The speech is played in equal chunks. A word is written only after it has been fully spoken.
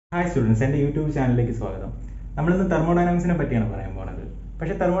Hi students, എൻ്റെ YouTube ചാനലിലേക്ക് സ്വാഗതം. നമ്മളിന്ന് തെർമോഡൈനാമിക്സിനെ പറ്റിയാണ് പറയാൻ പോകുന്നത്.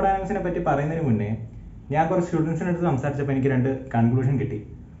 പക്ഷേ തെർമോഡൈനാമിക്സിനെ പറ്റി പറയുന്നതിന് മുന്നേ ഞാൻ കുറച്ച് സ്റ്റുഡൻസിൻ്റെ അടുത്ത് സംസാരിച്ചപ്പോൾ എനിക്ക് രണ്ട് കൺക്ലൂഷൻ കിട്ടി.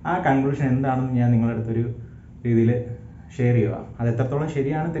 ആ കൺക്ലൂഷൻ എന്താണെന്ന് ഞാൻ നിങ്ങളുടെ അടുത്തൊരു രീതിയിൽ ഷെയർ ചെയ്യുക. അത് എത്രത്തോളം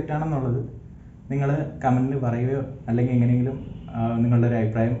ശരിയാണ് തെറ്റാണെന്നുള്ളത് നിങ്ങൾ കമൻറ്റിൽ പറയുകയോ അല്ലെങ്കിൽ എങ്ങനെയെങ്കിലും നിങ്ങളുടെ ഒരു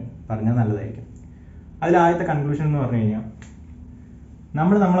അഭിപ്രായം പറഞ്ഞാൽ നല്ലതായിരിക്കും. അതിൽ ആദ്യത്തെ കൺക്ലൂഷൻ എന്ന് പറഞ്ഞു കഴിഞ്ഞാൽ,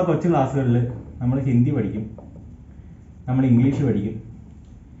 നമ്മളെ കൊച്ചു ക്ലാസ്സുകളിൽ നമ്മൾ ഹിന്ദി പഠിക്കും, നമ്മൾ ഇംഗ്ലീഷ് പഠിക്കും.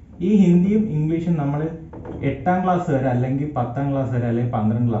 ഈ ഹിന്ദിയും ഇംഗ്ലീഷും നമ്മൾ 8ാം ക്ലാസ് വരെ അല്ലെങ്കിൽ 10ാം ക്ലാസ് വരെ അല്ലെങ്കിൽ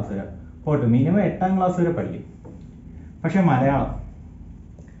 12 ക്ലാസ് വരെ പോട്ട് മിനിമം 8ാം ക്ലാസ് വരെ പഠിക്കും. പക്ഷെ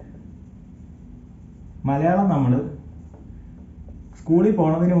മലയാളം നമ്മൾ സ്കൂളിൽ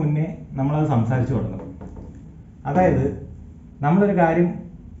പോണതിന് മുന്നേ നമ്മളത് സംസാരിച്ചു തുടങ്ങും. അതായത് നമ്മളൊരു കാര്യം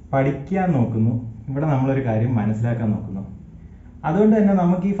പഠിക്കാൻ നോക്കുന്നു, ഇവിടെ നമ്മളൊരു കാര്യം മനസ്സിലാക്കാൻ നോക്കുന്നു. അതുകൊണ്ട് തന്നെ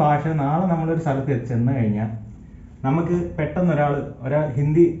നമുക്ക് ഈ ഭാഷ നാളെ നമ്മളൊരു സ്ഥലത്ത് ചെന്ന് കഴിഞ്ഞാൽ നമുക്ക് പെട്ടെന്ന് ഒരാൾ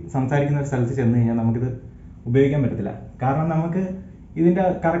ഹിന്ദി സംസാരിക്കുന്ന ഒരു സ്ഥലത്ത് ചെന്ന് കഴിഞ്ഞാൽ നമുക്കിത് ഉപയോഗിക്കാൻ പറ്റത്തില്ല. കാരണം നമുക്ക് ഇതിൻ്റെ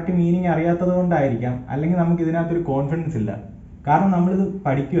കറക്റ്റ് മീനിങ് അറിയാത്തത് കൊണ്ടായിരിക്കാം, അല്ലെങ്കിൽ നമുക്ക് ഇതിനകത്തൊരു കോൺഫിഡൻസ് ഇല്ല. കാരണം നമ്മളിത്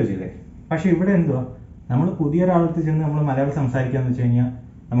പഠിക്കുകയോ ചെയ്തേ. പക്ഷെ ഇവിടെ എന്തുവാ, നമ്മൾ പുതിയൊരാളടുത്ത് ചെന്ന് നമ്മൾ മലയാളം സംസാരിക്കാന്ന് വെച്ച് കഴിഞ്ഞാൽ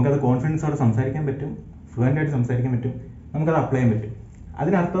നമുക്കത് കോൺഫിഡൻസോടെ സംസാരിക്കാൻ പറ്റും, ഫ്ലുവൻ്റായിട്ട് സംസാരിക്കാൻ പറ്റും, നമുക്കത് അപ്ലൈ ചെയ്യാൻ പറ്റും.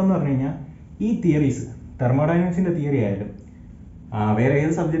 അതിനർത്ഥം എന്ന് പറഞ്ഞു കഴിഞ്ഞാൽ ഈ തിയറീസ്, തെർമോഡൈനാമിക്സിൻ്റെ തിയറി ആയാലും വേറെ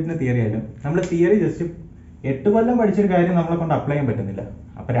ഏത് സബ്ജക്റ്റിൻ്റെ തിയറി ആയാലും, നമ്മൾ തിയറി ജസ്റ്റ് 8 കൊല്ലം പഠിച്ചൊരു കാര്യം നമ്മളെ കൊണ്ട് അപ്ലൈ ചെയ്യാൻ പറ്റുന്നില്ല.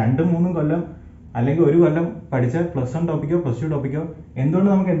 അപ്പോൾ 2-3 കൊല്ലം അല്ലെങ്കിൽ 1 കൊല്ലം പഠിച്ച +1 ടോപ്പിക്കോ +2 ടോപ്പിക്കോ എന്തുകൊണ്ട്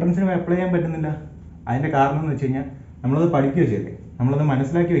നമുക്ക് എൻട്രൻസിന് അപ്ലൈ ചെയ്യാൻ പറ്റുന്നില്ല? അതിൻ്റെ കാരണം എന്ന് വെച്ച് കഴിഞ്ഞാൽ നമ്മളത് പഠിക്കുകയോ ചെയ്തേ, നമ്മളത്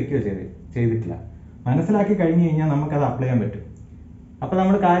മനസ്സിലാക്കി വെക്കുകയോ ചെയ്തിട്ടില്ല. മനസ്സിലാക്കി കഴിഞ്ഞ് കഴിഞ്ഞാൽ നമുക്കത് അപ്ലൈ ചെയ്യാൻ പറ്റും. അപ്പോൾ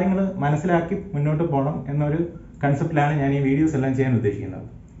നമ്മൾ കാര്യങ്ങൾ മനസ്സിലാക്കി മുന്നോട്ട് പോകണം എന്നൊരു കൺസെപ്റ്റിലാണ് ഞാൻ ഈ വീഡിയോസ് എല്ലാം ചെയ്യാൻ ഉദ്ദേശിക്കുന്നത്.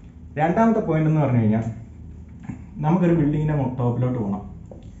 രണ്ടാമത്തെ പോയിന്റ് എന്ന് പറഞ്ഞു കഴിഞ്ഞാൽ, നമുക്കൊരു ബിൽഡിങ്ങിൻ്റെ ടോപ്പിലോട്ട് പോകണം.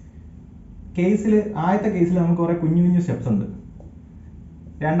 ആദ്യത്തെ കേസിൽ നമുക്ക് കുറേ കുഞ്ഞു സ്റ്റെപ്സ് ഉണ്ട്.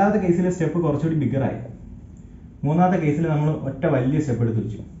 രണ്ടാമത്തെ കേസിൽ സ്റ്റെപ്പ് കുറച്ചുകൂടി ബിഗറായി. മൂന്നാമത്തെ കേസിൽ നമ്മൾ ഒറ്റ വലിയ സ്റ്റെപ്പ് എടുത്ത്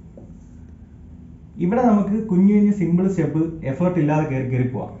വെച്ചു. ഇവിടെ നമുക്ക് കുഞ്ഞു സിമ്പിൾ സ്റ്റെപ്പ് എഫേർട്ട് ഇല്ലാതെ കയറി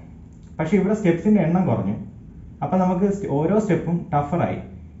പോവാം. പക്ഷെ ഇവിടെ സ്റ്റെപ്സിൻ്റെ എണ്ണം കുറഞ്ഞു. അപ്പം നമുക്ക് ഓരോ സ്റ്റെപ്പും ടഫറായി.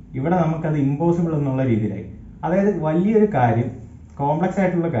 ഇവിടെ നമുക്കത് ഇമ്പോസിബിൾ എന്നുള്ള രീതിയിലായി. അതായത് വലിയൊരു കാര്യം, കോംപ്ലക്സ്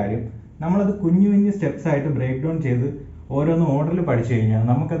ആയിട്ടുള്ള കാര്യം നമ്മളത് കുഞ്ഞു സ്റ്റെപ്സ് ആയിട്ട് ബ്രേക്ക് ഡൗൺ ചെയ്ത് ഓരോന്നും ഓർഡറിൽ പഠിച്ചു കഴിഞ്ഞാൽ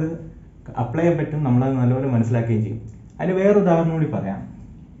നമുക്കത് അപ്ലൈ ചെയ്യാൻ പറ്റും, നമ്മളത് നല്ലപോലെ മനസ്സിലാക്കുകയും ചെയ്യും. അതിൽ വേറെ ഉദാഹരണം കൂടി പറയാം.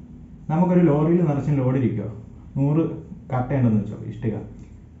 നമുക്കൊരു ലോറിയിൽ നിറച്ചും ലോഡിരിക്കുക, 100 കട്ടയുണ്ടെന്ന് വെച്ചോ, ഇഷ്ടിക.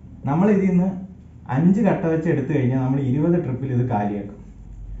 നമ്മൾ ഇതിൽ നിന്ന് 5 കട്ട വെച്ച് എടുത്തു കഴിഞ്ഞാൽ നമ്മൾ 20 ട്രിപ്പിൽ ഇത് കാലിയാക്കും.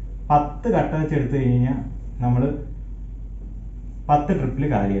 10 കട്ട വെച്ച് എടുത്തു കഴിഞ്ഞാൽ നമ്മൾ 10 ട്രിപ്പിൽ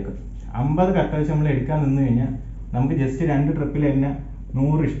കാലിയാക്കും. 50 കട്ട വെച്ച് നമ്മൾ എടുക്കാൻ നിന്ന് കഴിഞ്ഞാൽ നമുക്ക് ജസ്റ്റ് 2 ട്രിപ്പിൽ തന്നെ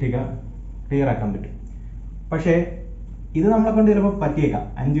 100 ഇഷ്ടിക ക്ലിയർ ആക്കാൻ പറ്റും. പക്ഷേ ഇത് നമ്മളെ കൊണ്ട് ചിലപ്പോൾ പറ്റിയേക്കാം,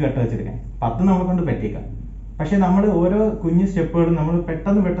 5 കട്ട വെച്ചെടുക്കാൻ. 10 നമ്മളെ കൊണ്ട് പറ്റിയേക്കാം. പക്ഷെ നമ്മൾ ഓരോ കുഞ്ഞു സ്റ്റെപ്പുകളും നമ്മൾ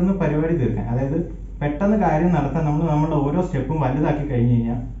പെട്ടെന്ന് പരിപാടി തീർക്കാൻ, അതായത് പെട്ടെന്ന് കാര്യം നടത്താൻ നമ്മൾ നമ്മുടെ ഓരോ സ്റ്റെപ്പും വലുതാക്കി കഴിഞ്ഞ്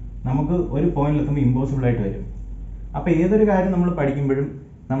കഴിഞ്ഞാൽ നമുക്ക് ഒരു പോയിന്റിലെത്തുമ്പോൾ ഇമ്പോസിബിൾ ആയിട്ട് വരും. അപ്പോൾ ഏതൊരു കാര്യം നമ്മൾ പഠിക്കുമ്പോഴും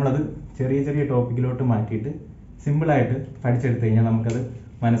നമ്മളത് ചെറിയ ടോപ്പിക്കിലോട്ട് മാറ്റിയിട്ട് സിമ്പിളായിട്ട് പഠിച്ചെടുത്ത് കഴിഞ്ഞാൽ നമുക്കത്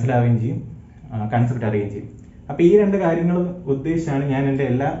മനസ്സിലാവുകയും ചെയ്യും, കൺസെപ്റ്റ് അറിയുകയും ചെയ്യും. അപ്പോൾ ഈ 2 കാര്യങ്ങൾ ഉദ്ദേശിച്ചാണ് ഞാൻ എൻ്റെ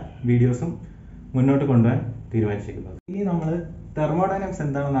എല്ലാ വീഡിയോസും മുന്നോട്ട് കൊണ്ടുപോകാൻ തീരുമാനിച്ചിരിക്കുന്നത്. ഇനി നമ്മൾ തെർമോഡൈനാമിക്സ്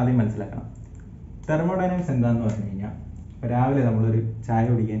എന്താണെന്ന് ആദ്യം മനസ്സിലാക്കണം. തെർമോഡൈനാമിക്സ് എന്താണെന്ന് പറഞ്ഞു കഴിഞ്ഞാൽ, രാവിലെ നമ്മളൊരു ചായ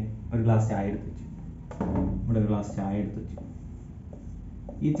കുടിക്കാൻ ഒരു ഗ്ലാസ് ചായ എടുത്ത് വെച്ചു. ഇവിടെ ഒരു ഗ്ലാസ് ചായ എടുത്ത് വെച്ചു.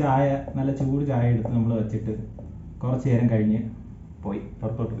 ഈ ചായ നല്ല ചൂട് ചായ എടുത്ത് നമ്മൾ വെച്ചിട്ട് കുറച്ച് നേരം കഴിഞ്ഞ്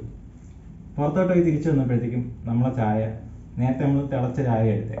പുറത്തോട്ട് പോയി തിരിച്ചു വന്നപ്പോഴത്തേക്കും നമ്മളെ ചായ, നേരത്തെ നമ്മൾ തിളച്ച ചായ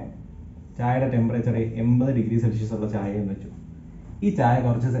എടുത്തേ, ചായയുടെ ടെമ്പറേച്ചർ 80 ഡിഗ്രി സെൽഷ്യസ് ഉള്ള ചായ എന്ന് വെച്ചു. ഈ ചായ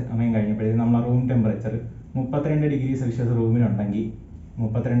കുറച്ച് സമയം കഴിഞ്ഞപ്പോഴത്തേക്കും നമ്മളെ room temperature 32 degree Celsius റൂമിനുണ്ടെങ്കിൽ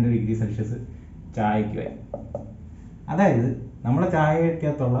 32 degree Celsius ചായക്ക് വരും. അതായത് നമ്മളെ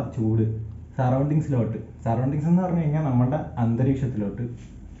ചായക്കകത്തുള്ള ചൂട് സറൗണ്ടിങ്സ് എന്ന് പറഞ്ഞു കഴിഞ്ഞാൽ നമ്മുടെ അന്തരീക്ഷത്തിലോട്ട്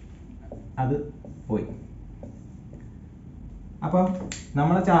അത് പോയി. അപ്പം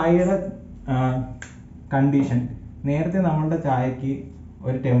നമ്മളെ ചായയുടെ കണ്ടീഷൻ, നേരത്തെ നമ്മളുടെ ചായക്ക്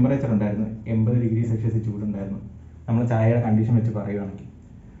ഒരു ടെമ്പറേച്ചർ ഉണ്ടായിരുന്നു, 80 ഡിഗ്രി സെൽഷ്യസ് ചൂടുണ്ടായിരുന്നു. നമ്മൾ ചായയുടെ കണ്ടീഷൻ വെച്ച് പറയുകയാണെങ്കിൽ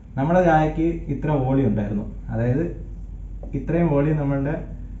നമ്മുടെ ചായക്ക് ഇത്ര വോളിയം ഉണ്ടായിരുന്നു. അതായത് ഇത്രയും വോളിയം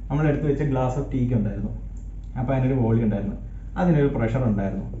നമ്മളെടുത്ത് വെച്ച ഗ്ലാസ് ഓഫ് ടീക്ക് ഉണ്ടായിരുന്നു. അപ്പോൾ അതിനൊരു വോളിയം ഉണ്ടായിരുന്നു, അതിനൊരു പ്രഷർ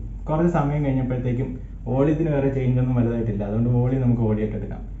ഉണ്ടായിരുന്നു. കുറച്ച് സമയം കഴിഞ്ഞപ്പോഴത്തേക്കും വോളിയത്തിന് വേറെ ചേഞ്ച് ഒന്നും വലുതായിട്ടില്ല. അതുകൊണ്ട് വോളിയം നമുക്ക് വോളിയായിട്ട്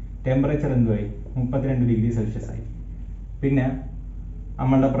എടുക്കാം. ടെമ്പറേച്ചർ എന്തുമായി? 32 ഡിഗ്രി സെൽഷ്യസ് ആയി. പിന്നെ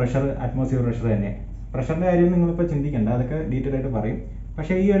നമ്മളുടെ പ്രഷർ അറ്റ്മോസ്ഫിയർ പ്രഷർ തന്നെ. പ്രഷറിൻ്റെ കാര്യം നിങ്ങളിപ്പോൾ ചിന്തിക്കേണ്ട, അതൊക്കെ ഡീറ്റെയിൽ ആയിട്ട് പറയും.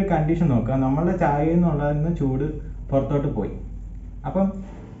 പക്ഷേ ഈ ഒരു കണ്ടീഷൻ നോക്കുക, നമ്മളുടെ ചായയിൽ നിന്നുള്ളതിന് ചൂട് പുറത്തോട്ട് പോയി. അപ്പം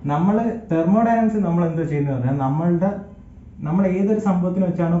നമ്മൾ തെർമോഡൈനാമിക്സ് നമ്മൾ എന്താ ചെയ്യുന്നത് പറഞ്ഞാൽ, നമ്മൾ ഏതൊരു സംഭവത്തിനെ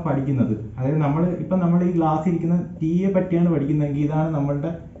വെച്ചാണോ പഠിക്കുന്നത്, അതായത് നമ്മൾ ഈ ഗ്ലാസ് ഇരിക്കുന്ന ടീയെ പറ്റിയാണ് പഠിക്കുന്നതെങ്കിൽ ഇതാണ്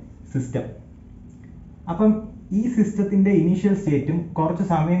നമ്മളുടെ സിസ്റ്റം. അപ്പം ഈ സിസ്റ്റത്തിന്റെ ഇനീഷ്യൽ സ്റ്റേറ്റും കുറച്ച്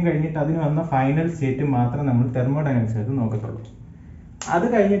സമയം കഴിഞ്ഞിട്ട് അതിന് വന്ന ഫൈനൽ സ്റ്റേറ്റും മാത്രം നമ്മൾ തെർമോഡൈനാമിക്സിനകത്ത് നോക്കത്തുള്ളൂ. അത്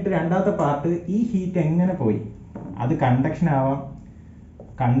കഴിഞ്ഞിട്ട് രണ്ടാമത്തെ പാർട്ട് ഈ ഹീറ്റ് എങ്ങനെ പോയി, അത് കണ്ടക്ഷൻ ആവാം,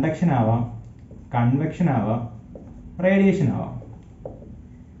 കൺവെക്ഷൻ ആവാം, റേഡിയേഷൻ ആവാം,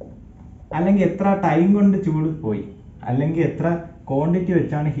 അല്ലെങ്കിൽ എത്ര ടൈം കൊണ്ട് ചൂട് പോയി, അല്ലെങ്കിൽ എത്ര ക്വാണ്ടിറ്റി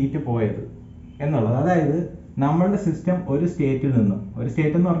വെച്ചാണ് ഹീറ്റ് പോയത് എന്നുള്ളത്. അതായത് നമ്മളുടെ സിസ്റ്റം ഒരു സ്റ്റേറ്റിൽ നിന്നും, ഒരു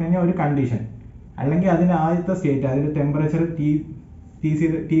സ്റ്റേറ്റ് എന്ന് പറഞ്ഞു കഴിഞ്ഞാൽ ഒരു കണ്ടീഷൻ, അല്ലെങ്കിൽ അതിൻ്റെ ആദ്യത്തെ സ്റ്റേറ്റ്, അതിൻ്റെ ടെമ്പറേച്ചർ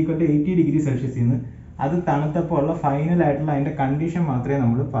T80°C നിന്ന് അത് തണുത്തപ്പോൾ ഉള്ള ഫൈനൽ ആയിട്ടുള്ള അതിൻ്റെ കണ്ടീഷൻ മാത്രമേ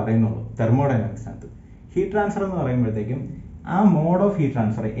നമ്മൾ പറയുന്നുള്ളൂ തെർമോഡൈനാമിക്സിനകത്ത്. ഹീറ്റ് ട്രാൻസ്ഫർ എന്ന് പറയുമ്പോഴത്തേക്കും ആ മോഡ് ഓഫ് ഹീറ്റ്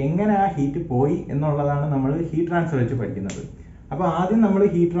ട്രാൻസ്ഫർ, എങ്ങനെ ആ ഹീറ്റ് പോയി എന്നുള്ളതാണ് നമ്മൾ ഹീറ്റ് ട്രാൻസ്ഫർ വെച്ച് പഠിക്കുന്നത്. അപ്പോൾ ആദ്യം നമ്മൾ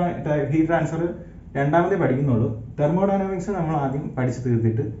ഹീറ്റ് ട്രാൻസ്ഫർ രണ്ടാമതേ പഠിക്കുന്നുള്ളൂ. തെർമോഡൈനാമിക്സ് നമ്മൾ ആദ്യം പഠിച്ചു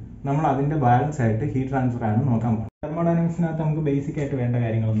തീർത്തിട്ട് നമ്മൾ അതിൻ്റെ ബാലൻസ് ആയിട്ട് ഹീറ്റ് ട്രാൻസ്ഫർ ആണ് നോക്കാൻ പോകുന്നത്. തെർമോഡൈനാമിക്സിനകത്ത് നമുക്ക് ബേസിക് ആയിട്ട് വേണ്ട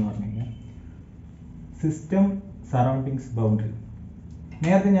കാര്യങ്ങളെന്ന് പറഞ്ഞു കഴിഞ്ഞാൽ സിസ്റ്റം, സറൗണ്ടിങ്സ്, ബൗണ്ടറി.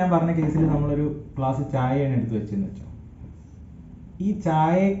 നേരത്തെ ഞാൻ പറഞ്ഞ കേസിൽ നമ്മളൊരു ഗ്ലാസ് ചായയാണ് എടുത്ത് വെച്ചെന്ന് വെച്ചോ. ഈ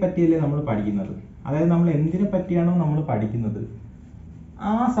ചായയെ പറ്റിയല്ലേ നമ്മൾ പഠിക്കുന്നത്, അതായത് നമ്മൾ എന്തിനെ പറ്റിയാണോ നമ്മൾ പഠിക്കുന്നത്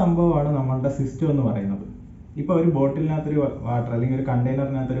ആ സംഭവമാണ് നമ്മളുടെ സിസ്റ്റം എന്ന് പറയുന്നത്. ഇപ്പോൾ ഒരു ബോട്ടിലിനകത്തൊരു വാട്ടർ, അല്ലെങ്കിൽ ഒരു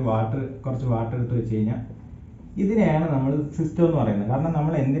കണ്ടെയ്നറിനകത്തൊരു കുറച്ച് വാട്ടർ എടുത്ത് വെച്ച് കഴിഞ്ഞാൽ ഇതിനെയാണ് നമ്മൾ സിസ്റ്റം എന്ന് പറയുന്നത്. കാരണം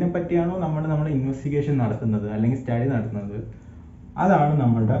നമ്മൾ എന്തിനെ പറ്റിയാണോ നമ്മൾ ഇൻവെസ്റ്റിഗേഷൻ നടത്തുന്നത് അല്ലെങ്കിൽ സ്റ്റഡി നടത്തുന്നത്, അതാണ്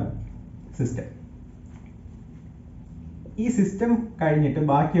നമ്മളുടെ സിസ്റ്റം. ഈ സിസ്റ്റം കഴിഞ്ഞിട്ട്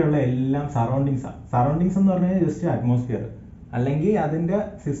ബാക്കിയുള്ള എല്ലാം സറൗണ്ടിങ്സാണ്. സറൗണ്ടിങ്സ് എന്ന് പറഞ്ഞാൽ ജസ്റ്റ് അറ്റ്മോസ്ഫിയർ, അല്ലെങ്കിൽ അതിൻ്റെ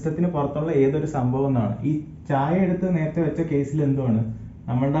സിസ്റ്റത്തിന് പുറത്തുള്ള ഏതൊരു സംഭവം എന്നാണ്. ഈ ചായ എടുത്ത് നേരത്തെ വെച്ച കേസിൽ എന്തുവാണ്,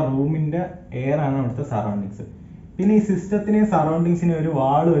 നമ്മളുടെ റൂമിൻ്റെ എയർ ആണ് അവിടുത്തെ സറൗണ്ടിങ്സ്. പിന്നെ ഈ സിസ്റ്റത്തിനെ സറൗണ്ടിങ്സിനെ ഒരു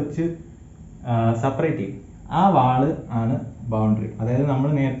വാള് വെച്ച് സെപ്പറേറ്റ് ചെയ്യും. ആ വാള് ആണ് ബൗണ്ടറി. അതായത് നമ്മൾ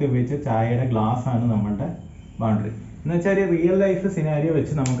നേരത്തെ ഉപയോഗിച്ച ചായയുടെ ഗ്ലാസ് ആണ് നമ്മളുടെ ബൗണ്ടറി. എന്ന് വെച്ചാൽ ഒരു റിയൽ ലൈഫ് സിനാരിയോ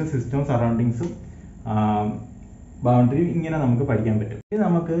വെച്ച് നമുക്ക് സിസ്റ്റവും സറൗണ്ടിങ്സും ബൗണ്ടറിയും ഇങ്ങനെ നമുക്ക് പഠിക്കാൻ പറ്റും. ഇനി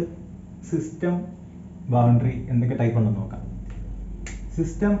നമുക്ക് സിസ്റ്റം, ബൗണ്ടറി എന്തൊക്കെ ടൈപ്പ് ഉണ്ടെന്ന് നോക്കാം.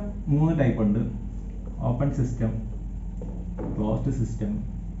 സിസ്റ്റം 3 ടൈപ്പ് ഉണ്ട്: open system, closed system,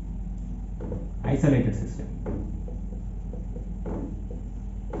 isolated system.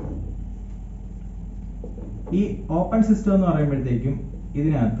 ഈ ഓപ്പൺ സിസ്റ്റം എന്ന് പറയുമ്പോഴത്തേക്കും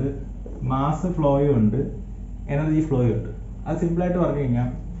ഇതിനകത്ത് മാസ് ഫ്ലോയും ഉണ്ട്, എനർജി ഫ്ലോയും ഉണ്ട്. അത് സിമ്പിളായിട്ട് പറഞ്ഞു കഴിഞ്ഞാൽ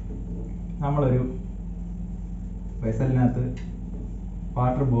നമ്മളൊരു വെസലിനകത്ത്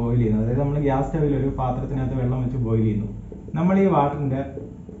വാട്ടർ ബോയിൽ ചെയ്യുന്നു, അതായത് നമ്മൾ ഗ്യാസ് സ്റ്റവിൽ ഒരു പാത്രത്തിനകത്ത് വെള്ളം വെച്ച് ബോയിൽ ചെയ്യുന്നു. നമ്മൾ ഈ വാട്ടറിൻ്റെ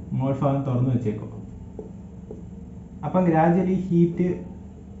മോൾ ഭാഗം തുറന്നു വെച്ചേക്കും. അപ്പം ഗ്രാജുവലി ഹീറ്റ്,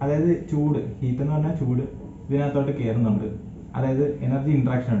 അതായത് ഹീറ്റ് എന്ന് പറഞ്ഞാൽ ചൂട് ഇതിനകത്തോട്ട് കയറുന്നുണ്ട്. അതായത് എനർജി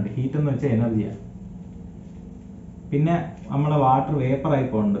ഇൻട്രാക്ഷൻ ഉണ്ട്. ഹീറ്റ് എന്ന് വെച്ചാൽ എനർജിയാണ്. പിന്നെ നമ്മളെ വാട്ടർ വേപ്പറായി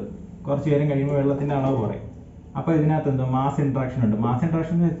പോകുന്നുണ്ട്. കുറച്ച് നേരം കഴിയുമ്പോൾ വെള്ളത്തിൻ്റെ അളവ് കുറയും. അപ്പോൾ ഇതിനകത്ത് എന്തോ മാസ് ഇൻട്രാക്ഷൻ ഉണ്ട്. മാസ്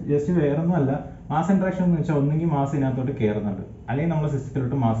ഇൻട്രാക്ഷൻ ജസ്റ്റ് വേറൊന്നും അല്ല. മാസ് ഇൻട്രാക്ഷൻ എന്ന് വെച്ചാൽ ഒന്നുകിൽ മാസ് ഇതിനകത്തോട്ട് കയറുന്നുണ്ട്, അല്ലെങ്കിൽ നമ്മുടെ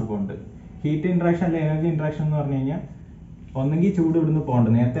സിസ്റ്റത്തിലോട്ട് മാസ് പോകുന്നുണ്ട്. ഹീറ്റ് ഇൻട്രാക്ഷൻ അല്ലെങ്കിൽ എനർജി ഇൻട്രാക്ഷൻ എന്ന് പറഞ്ഞു കഴിഞ്ഞാൽ ഒന്നെങ്കിൽ ചൂട് ഇവിടുന്ന്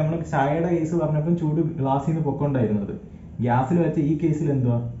പോകുന്നുണ്ട്. നേരത്തെ നമ്മൾ ചായയുടെ കേസ് പറഞ്ഞപ്പോൾ ചൂട് ഗ്ലാസ്സിൽ നിന്ന് പൊക്കോണ്ടായിരുന്നത്. ഗ്യാസിൽ വെച്ച ഈ കേസിൽ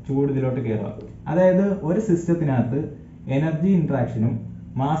എന്തുവാ, ചൂട് ഇതിലോട്ട് കയറുക. അതായത് ഒരു സിസ്റ്റത്തിനകത്ത് എനർജി ഇൻട്രാക്ഷനും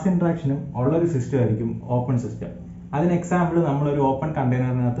മാസ് ഇൻട്രാക്ഷനും ഉള്ളൊരു സിസ്റ്റം ആയിരിക്കും ഓപ്പൺ സിസ്റ്റം. അതിന് എക്സാമ്പിൾ നമ്മളൊരു ഓപ്പൺ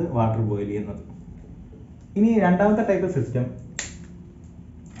കണ്ടെയ്നറിനകത്ത് വാട്ടർ ബോയിൽ ചെയ്യുന്നത്. ഇനി രണ്ടാമത്തെ type system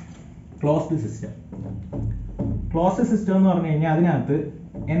closed system. Closed system എന്ന് പറഞ്ഞു കഴിഞ്ഞാൽ അതിനകത്ത്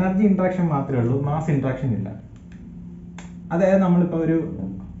എനർജി ഇൻട്രാക്ഷൻ മാത്രമേ ഉള്ളൂ, മാസ് ഇൻട്രാക്ഷൻ ഇല്ല. അതായത് നമ്മളിപ്പോൾ ഒരു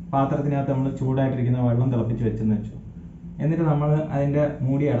പാത്രത്തിനകത്ത് നമ്മൾ ചൂടായിട്ടിരിക്കുന്ന വെള്ളം തിളപ്പിച്ച് വെച്ചെന്ന് വെച്ചു, എന്നിട്ട് നമ്മൾ അതിൻ്റെ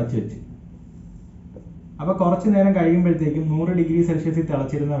മൂടി അടച്ചു വെച്ച്. അപ്പോൾ കുറച്ച് നേരം കഴിയുമ്പോഴത്തേക്കും 100°C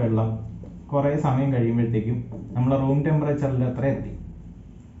തിളച്ചിരുന്ന വെള്ളം കുറേ സമയം കഴിയുമ്പോഴത്തേക്കും നമ്മളെ റൂം ടെമ്പറേച്ചറിൽ അത്ര എത്തി.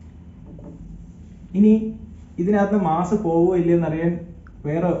 ഇനി ഇതിനകത്ത് മാസ് പോവുമോ ഇല്ലയെന്നറിയാൻ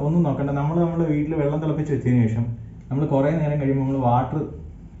വേറെ ഒന്നും നോക്കണ്ട. നമ്മുടെ വീട്ടിൽ വെള്ളം തിളപ്പിച്ച് വെച്ചതിന് ശേഷം നമ്മൾ കുറേ നേരം കഴിയുമ്പോൾ നമ്മൾ വാട്ടർ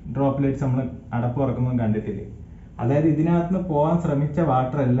ഡ്രോപ്ലെറ്റ്സ് നമ്മൾ അടപ്പ് തുറക്കുമ്പോൾ കണ്ടിട്ടില്ലേ? അതായത് ഇതിനകത്ത് നിന്ന് പോകാൻ ശ്രമിച്ച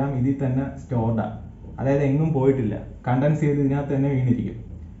വാട്ടർ എല്ലാം ഇതിൽ തന്നെ സ്റ്റോർഡാണ്. അതായത് എങ്ങും പോയിട്ടില്ല, കണ്ടൻസ് ചെയ്ത് ഇതിനകത്ത് തന്നെ വീണിരിക്കും.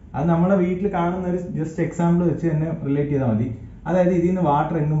 അത് നമ്മുടെ വീട്ടിൽ കാണുന്ന ഒരു ജസ്റ്റ് എക്സാമ്പിൾ വെച്ച് തന്നെ റിലേറ്റ് ചെയ്താൽ മതി. അതായത് ഇതിൽ നിന്ന്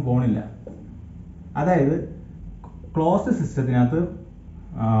വാട്ടർ എങ്ങും പോണില്ല. അതായത് ക്ലോസ്ഡ് സിസ്റ്റത്തിനകത്ത്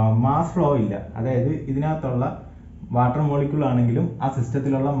മാസ് ഫ്ലോ ഇല്ല. അതായത് ഇതിനകത്തുള്ള വാട്ടർ മോളിക്യൂൾ ആണെങ്കിലും ആ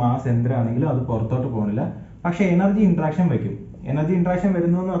സിസ്റ്റത്തിലുള്ള മാസ് എന്താണെങ്കിലും അത് പുറത്തോട്ട് പോകണില്ല. പക്ഷെ എനർജി ഇൻട്രാക്ഷൻ വയ്ക്കും. എനർജി ഇൻട്രാക്ഷൻ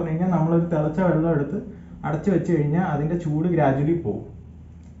വരുന്നു എന്ന് പറഞ്ഞു കഴിഞ്ഞാൽ നമ്മളൊരു തിളച്ച വെള്ളം എടുത്ത് അടച്ചു വെച്ച് കഴിഞ്ഞാൽ അതിൻ്റെ ചൂട് ഗ്രാജുവലി പോകും.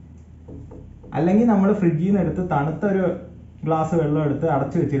 അല്ലെങ്കിൽ നമ്മൾ ഫ്രിഡ്ജിൽ നിന്ന് എടുത്ത് തണുത്ത ഒരു ഗ്ലാസ് വെള്ളം എടുത്ത്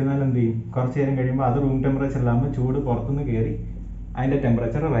അടച്ചു വെച്ചിരുന്നാൽ എന്ത് ചെയ്യും, കുറച്ച് നേരം കഴിയുമ്പോൾ അത് റൂം ടെമ്പറേച്ചറിലാകുമ്പോൾ ചൂട് പുറത്തുനിന്ന് കയറി അതിൻ്റെ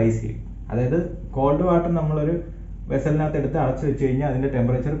ടെമ്പറേച്ചർ റൈസ് ചെയ്യും. അതായത് കോൾഡ് വാട്ടർ നമ്മളൊരു വെസലിനകത്ത് എടുത്ത് അടച്ചു വെച്ച് കഴിഞ്ഞാൽ അതിൻ്റെ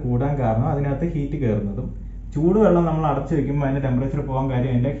ടെമ്പറേച്ചർ കൂടാൻ കാരണം അതിനകത്ത് ഹീറ്റ് കയറുന്നതും ചൂടുവെള്ളം നമ്മൾ അടച്ചു വെക്കുമ്പോൾ അതിൻ്റെ ടെമ്പറേച്ചർ പോകാൻ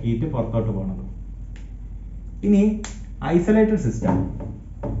കാര്യം അതിൻ്റെ ഹീറ്റ് പുറത്തോട്ട് പോകുന്നത്. ഇനി ഐസൊലേറ്റഡ് സിസ്റ്റം.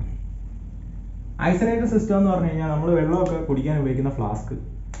 ഐസൊലേറ്റഡ് സിസ്റ്റം എന്ന് പറഞ്ഞു കഴിഞ്ഞാൽ നമ്മൾ വെള്ളമൊക്കെ കുടിക്കാൻ ഉപയോഗിക്കുന്ന ഫ്ലാസ്ക്,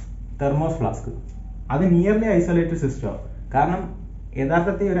 തെർമോസ് ഫ്ലാസ്ക്, അത് നിയർലി ഐസൊലേറ്റഡ് സിസ്റ്റം. കാരണം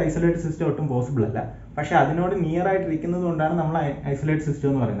യഥാർത്ഥത്തിൽ ഒരു ഐസൊലേറ്റഡ് സിസ്റ്റം ഒട്ടും പോസിബിൾ അല്ല. പക്ഷെ അതിനോട് നിയർ ആയിട്ടിരിക്കുന്നത് കൊണ്ടാണ് നമ്മൾ ഐസൊലേറ്റഡ് സിസ്റ്റം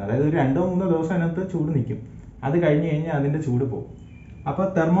എന്ന് പറയുന്നത്. അതായത് ഒരു 2-3 ദിവസം അതിനകത്ത് ചൂട് നിൽക്കും. അത് കഴിഞ്ഞ് കഴിഞ്ഞാൽ അതിൻ്റെ ചൂട് പോകും. അപ്പോൾ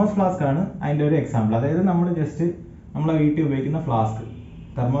തെർമോസ് ഫ്ലാസ്ക് ആണ് അതിൻ്റെ ഒരു എക്സാമ്പിൾ. അതായത് നമ്മൾ ജസ്റ്റ് നമ്മളെ വീട്ടിൽ ഉപയോഗിക്കുന്ന ഫ്ലാസ്ക്,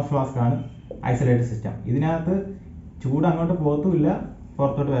 തെർമോസ് ഫ്ലാസ്ക് ആണ് ഐസൊലേറ്റഡ് സിസ്റ്റം. ഇതിനകത്ത് ചൂട് അങ്ങോട്ട് പോകത്തുമില്ല,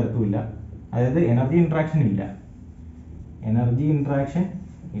 പുറത്തോട്ട് വരത്തുമില്ല. അതായത് എനർജി ഇൻട്രാക്ഷൻ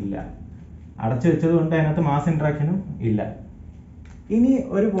ഇല്ല. അടച്ചു വെച്ചത് കൊണ്ട് അതിനകത്ത് മാസ് ഇൻട്രാക്ഷനും ഇല്ല. ഇനി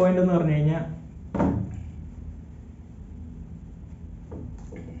ഒരു പോയിന്റ് എന്ന് പറഞ്ഞു കഴിഞ്ഞാൽ,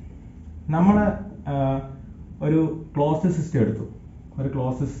 നമ്മൾ ഒരു ക്ലോസ്ഡ് സിസ്റ്റം എടുത്തു.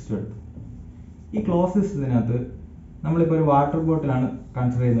 ഈ ക്ലോസ്ഡ് സിസ്റ്റത്തിനകത്ത് നമ്മളിപ്പോൾ ഒരു വാട്ടർ ബോട്ടിലാണ്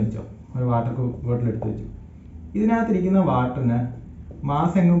കൺസിഡർ ചെയ്യുന്നത് വെച്ചോ. ഒരു വാട്ടർ ബോട്ടിൽ എടുത്ത് വെച്ചു. ഇതിനകത്തിരിക്കുന്ന വാട്ടറിന്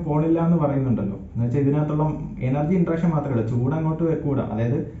മാസ് എങ്ങും പോണില്ല എന്ന് പറയുന്നുണ്ടല്ലോ. എന്ന് വെച്ചാൽ ഇതിനകത്തുള്ള എനർജി ഇൻട്രാക്ഷൻ മാത്രമേ ഉള്ളൂ. ചൂട് അങ്ങോട്ട് കൂടാം.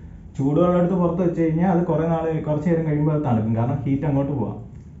 അതായത് ചൂടുവെള്ളം എടുത്ത് പുറത്ത് വെച്ച് കഴിഞ്ഞാൽ അത് കുറച്ച് നേരം കഴിയുമ്പോൾ അത് തണുക്കും. കാരണം ഹീറ്റ് അങ്ങോട്ട് പോകാം.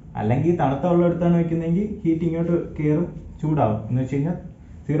 അല്ലെങ്കിൽ തണുത്ത വെള്ളം എടുത്താണ് വെക്കുന്നതെങ്കിൽ ഹീറ്റ് ഇങ്ങോട്ട് കയറും, ചൂടാവും. എന്ന് വെച്ച് കഴിഞ്ഞാൽ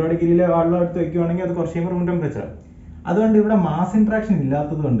 0 ഡിഗ്രിയിലെ വെള്ളം എടുത്ത് വെക്കുകയാണെങ്കിൽ അത് കുറച്ച് കഴിയുമ്പോൾ റൂം ടെമ്പറേച്ചർ. അതുകൊണ്ട് ഇവിടെ മാസ് ഇൻട്രാക്ഷൻ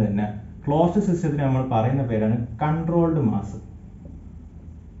ഇല്ലാത്തത് കൊണ്ട് തന്നെ ക്ലോസ്ഡ് സിസ്റ്റത്തിന് നമ്മൾ പറയുന്ന പേരാണ് കൺട്രോൾഡ് മാസ്.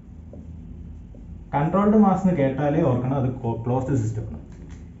 കൺട്രോൾഡ് മാസ് എന്ന് കേട്ടാലേ ഓർക്കണം അത് ക്ലോസ്ഡ് സിസ്റ്റം ആണ്.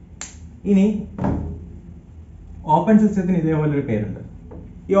 ഇനി ഓപ്പൺ സിസ്റ്റത്തിന് ഇതേപോലെ ഒരു പേരുണ്ട്.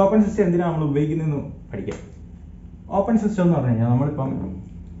 ഈ ഓപ്പൺ സിസ്റ്റം എന്തിനാണ് നമ്മൾ ഉപയോഗിക്കുന്നതെന്ന് പഠിക്കാം. ഓപ്പൺ സിസ്റ്റം എന്ന് പറഞ്ഞു കഴിഞ്ഞാൽ നമ്മളിപ്പം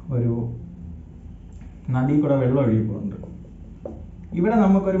ഒരു നദിയിൽ കൂടെ വെള്ളം ഒഴുകി പോകുന്നുണ്ട്. ഇവിടെ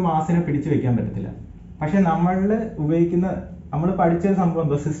നമുക്കൊരു മാസിനെ പിടിച്ചു വെക്കാൻ പറ്റത്തില്ല. പക്ഷെ നമ്മൾ പഠിച്ച സംഭവം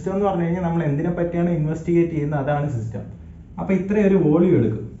എന്തോ, സിസ്റ്റം എന്ന് പറഞ്ഞു കഴിഞ്ഞാൽ നമ്മൾ എന്തിനെ പറ്റിയാണ് ഇൻവെസ്റ്റിഗേറ്റ് ചെയ്യുന്നത്, അതാണ് സിസ്റ്റം. അപ്പൊ ഇത്രയൊരു വോളിയം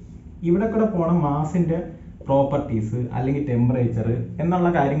എടുക്കും. ഇവിടെ കൂടെ പോണ മാസിന്റെ പ്രോപ്പർട്ടീസ് അല്ലെങ്കിൽ ടെമ്പറേച്ചർ എന്നുള്ള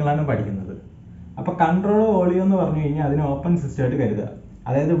കാര്യങ്ങളാണ് പഠിക്കുന്നത്. അപ്പൊ കൺട്രോൾ വോളിയം എന്ന് പറഞ്ഞു കഴിഞ്ഞാൽ അതിന് ഓപ്പൺ സിസ്റ്റം ആയിട്ട് കരുതുക.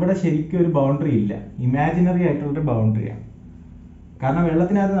 അതായത് ഇവിടെ ശരിക്കും ഒരു ബൗണ്ടറി ഇല്ല, ഇമാജിനറി ആയിട്ടുള്ളൊരു ബൗണ്ടറിയാണ്. കാരണം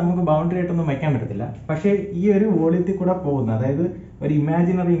വെള്ളത്തിനകത്ത് നമുക്ക് ബൗണ്ടറി ആയിട്ടൊന്നും വയ്ക്കാൻ പറ്റത്തില്ല. പക്ഷേ ഈ ഒരു വോളിയത്തിൽ കൂടെ പോകുന്ന, അതായത് ഒരു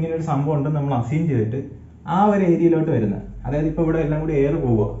ഇമാജിനറി ഇങ്ങനെ ഒരു സംഭവം ഉണ്ടെന്ന് നമ്മൾ അസ്യൂം ചെയ്തിട്ട് ആ ഒരു ഏരിയയിലോട്ട് വരുന്നത്. അതായത് ഇപ്പോൾ ഇവിടെ എല്ലാം കൂടി എയർ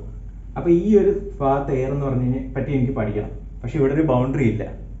പോവുക. അപ്പോൾ ഈ ഒരു ഭാഗത്ത് എയർ എന്ന് പറഞ്ഞു പറ്റി എനിക്ക് പഠിക്കണം. പക്ഷെ ഇവിടെ ഒരു ബൗണ്ടറി ഇല്ല.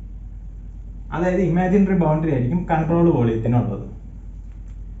 അതായത് ഇമാജിനറി ബൗണ്ടറി ആയിരിക്കും കൺട്രോൾ വോളിയത്തിനുള്ളത്.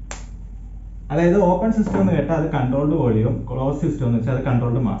 അതായത് ഓപ്പൺ സിസ്റ്റം എന്ന് കേട്ടാൽ അത് കൺട്രോൾഡ് വോളിയം, ക്ലോസ് സിസ്റ്റം എന്ന് വെച്ചാൽ അത്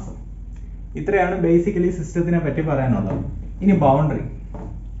കൺട്രോൾഡ് മാസം. ഇത്രയാണ് ബേസിക്കലി സിസ്റ്റത്തിനെ പറ്റി പറയാനുള്ളത്. ഇനി ബൗണ്ടറി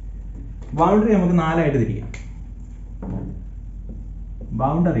നമുക്ക് 4 ആയിട്ട് തിരിക്കാം.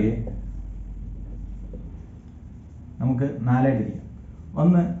 ബൗണ്ടറിയെ നമുക്ക് 4 ആയിട്ട് തിരിക്കാം.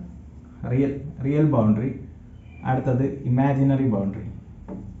 ഒന്ന് റിയൽ ബൗണ്ടറി, അടുത്തത് ഇമാജിനറി ബൗണ്ടറി.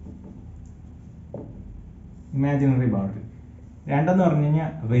 രണ്ടെന്ന് പറഞ്ഞു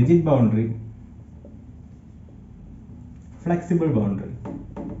കഴിഞ്ഞാൽ റിജിഡ് ബൗണ്ടറി, ഫ്ലെക്സിബിൾ ബൗണ്ടറി.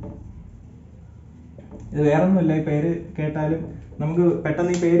 ഇത് വേറെ ഒന്നുമില്ല, ഈ പേര് കേട്ടാലും നമുക്ക്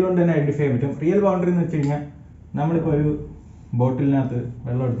പെട്ടെന്ന് ഈ പേര് കൊണ്ട് തന്നെ ഐഡന്റിഫൈ ചെയ്യാൻ പറ്റും. റിയൽ ബൗണ്ടറി എന്ന് വെച്ച് കഴിഞ്ഞാൽ നമ്മളിപ്പോൾ ഒരു ബോട്ടിലിനകത്ത്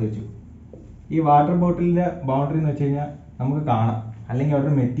വെള്ളം എടുത്ത് വെച്ചു. ഈ വാട്ടർ ബോട്ടിലിന്റെ ബൗണ്ടറി എന്ന് വെച്ച് കഴിഞ്ഞാൽ നമുക്ക് കാണാം, അല്ലെങ്കിൽ അവിടെ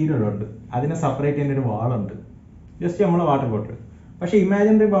ഒരു മെറ്റീരിയൽ ഉണ്ട്, അതിനെ സെപ്പറേറ്റ് ചെയ്യുന്ന ഒരു വാളുണ്ട്, ജസ്റ്റ് നമ്മളെ വാട്ടർ ബോട്ടിൽ. പക്ഷെ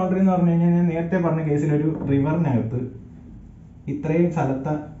ഇമാജിനറി ബൗണ്ടറി എന്ന് പറഞ്ഞു കഴിഞ്ഞാൽ ഞാൻ നേരത്തെ പറഞ്ഞ കേസിൽ ഒരു റിവറിനകത്ത് ഇത്രയും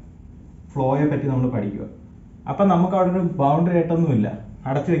സ്ഥലത്തെ ഫ്ലോയെ പറ്റി നമ്മൾ പഠിക്കുക. അപ്പം നമുക്ക് അവിടെ ഒരു ബൗണ്ടറി ആയിട്ടൊന്നുമില്ല,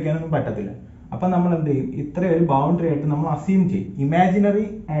 അടച്ചു വെക്കാനൊന്നും പറ്റത്തില്ല. അപ്പം നമ്മൾ എന്ത് ചെയ്യും, ഇത്രയും ഒരു ബൗണ്ടറി ആയിട്ട് നമ്മൾ അസ്യൂം ചെയ്യും. ഇമാജിനറി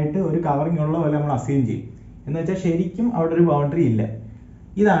ആയിട്ട് ഒരു കവറിങ് ഉള്ള പോലെ നമ്മൾ അസ്യൂം ചെയ്യും. എന്ന് വെച്ചാൽ ശരിക്കും അവിടെ ഒരു ബൗണ്ടറി ഇല്ല.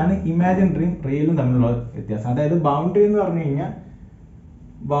 ഇതാണ് ഇമാജിനറിയും റിയലും തമ്മിലുള്ള വ്യത്യാസം. അതായത് ബൗണ്ടറി എന്ന് പറഞ്ഞു കഴിഞ്ഞാൽ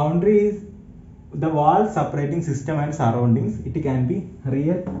boundary is the wall separating system and surroundings. It can be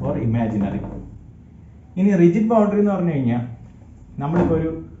real or imaginary. ഇനി റിജിഡ് ബൗണ്ടറി എന്ന് പറഞ്ഞു കഴിഞ്ഞാൽ നമ്മളിപ്പോൾ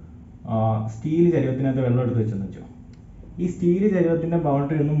ഒരു സ്റ്റീൽ ചരുവത്തിനകത്ത് വെള്ളം എടുത്ത് വെച്ചെന്ന് വെച്ചോ. ഈ സ്റ്റീൽ ചരുവത്തിന്റെ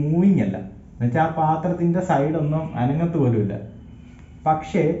ബൗണ്ടറി ഒന്നും മൂവിങ് അല്ല, എന്നുവെച്ചാൽ ആ പാത്രത്തിന്റെ സൈഡൊന്നും അനങ്ങത്ത് പോലും ഇല്ല.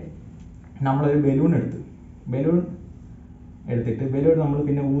 പക്ഷേ നമ്മളൊരു ബലൂൺ എടുത്തിട്ട് ബലൂൺ നമ്മൾ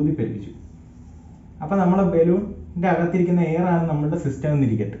പിന്നെ ഊതിപ്പെരിപ്പിച്ചു. അപ്പം നമ്മളെ ബലൂണിന്റെ അകത്തിരിക്കുന്ന എയർ ആണ് നമ്മളുടെ സിസ്റ്റം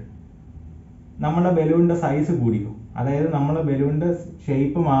എന്നിരിക്കട്ടെ. നമ്മുടെ ബലൂണിന്റെ സൈസ് കൂടിയോ, അതായത് നമ്മുടെ ബലൂണിന്റെ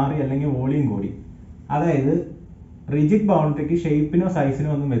ഷേപ്പ് മാറി അല്ലെങ്കിൽ വോളിയം കൂടി. അതായത് റിജിഡ് ബൗണ്ടറിക്ക് ഷേപ്പിനോ സൈസിനോ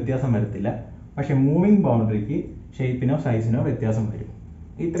ഒന്നും വ്യത്യാസം വരത്തില്ല. പക്ഷെ മൂവിങ് ബൗണ്ടറിക്ക് ഷേപ്പിനോ സൈസിനോ വ്യത്യാസം വരും.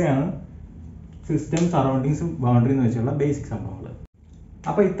 ഇത്രയാണ് സിസ്റ്റം, സറൗണ്ടിങ്സ്, ബൗണ്ടറി എന്ന് വെച്ചുള്ള ബേസിക് സംഭവങ്ങൾ.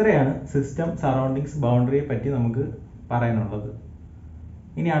 അപ്പോൾ ഇത്രയാണ് സിസ്റ്റം, സറൗണ്ടിങ്സ്, ബൗണ്ടറിയെ പറ്റി നമുക്ക് പറയാനുള്ളത്.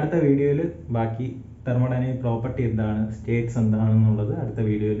 ഇനി അടുത്ത വീഡിയോയിൽ ബാക്കി തെർമോഡൈനാമിക് പ്രോപ്പർട്ടി എന്താണ്, സ്റ്റേറ്റ്സ് എന്താണെന്നുള്ളത് അടുത്ത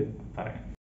വീഡിയോയിൽ പറയാം.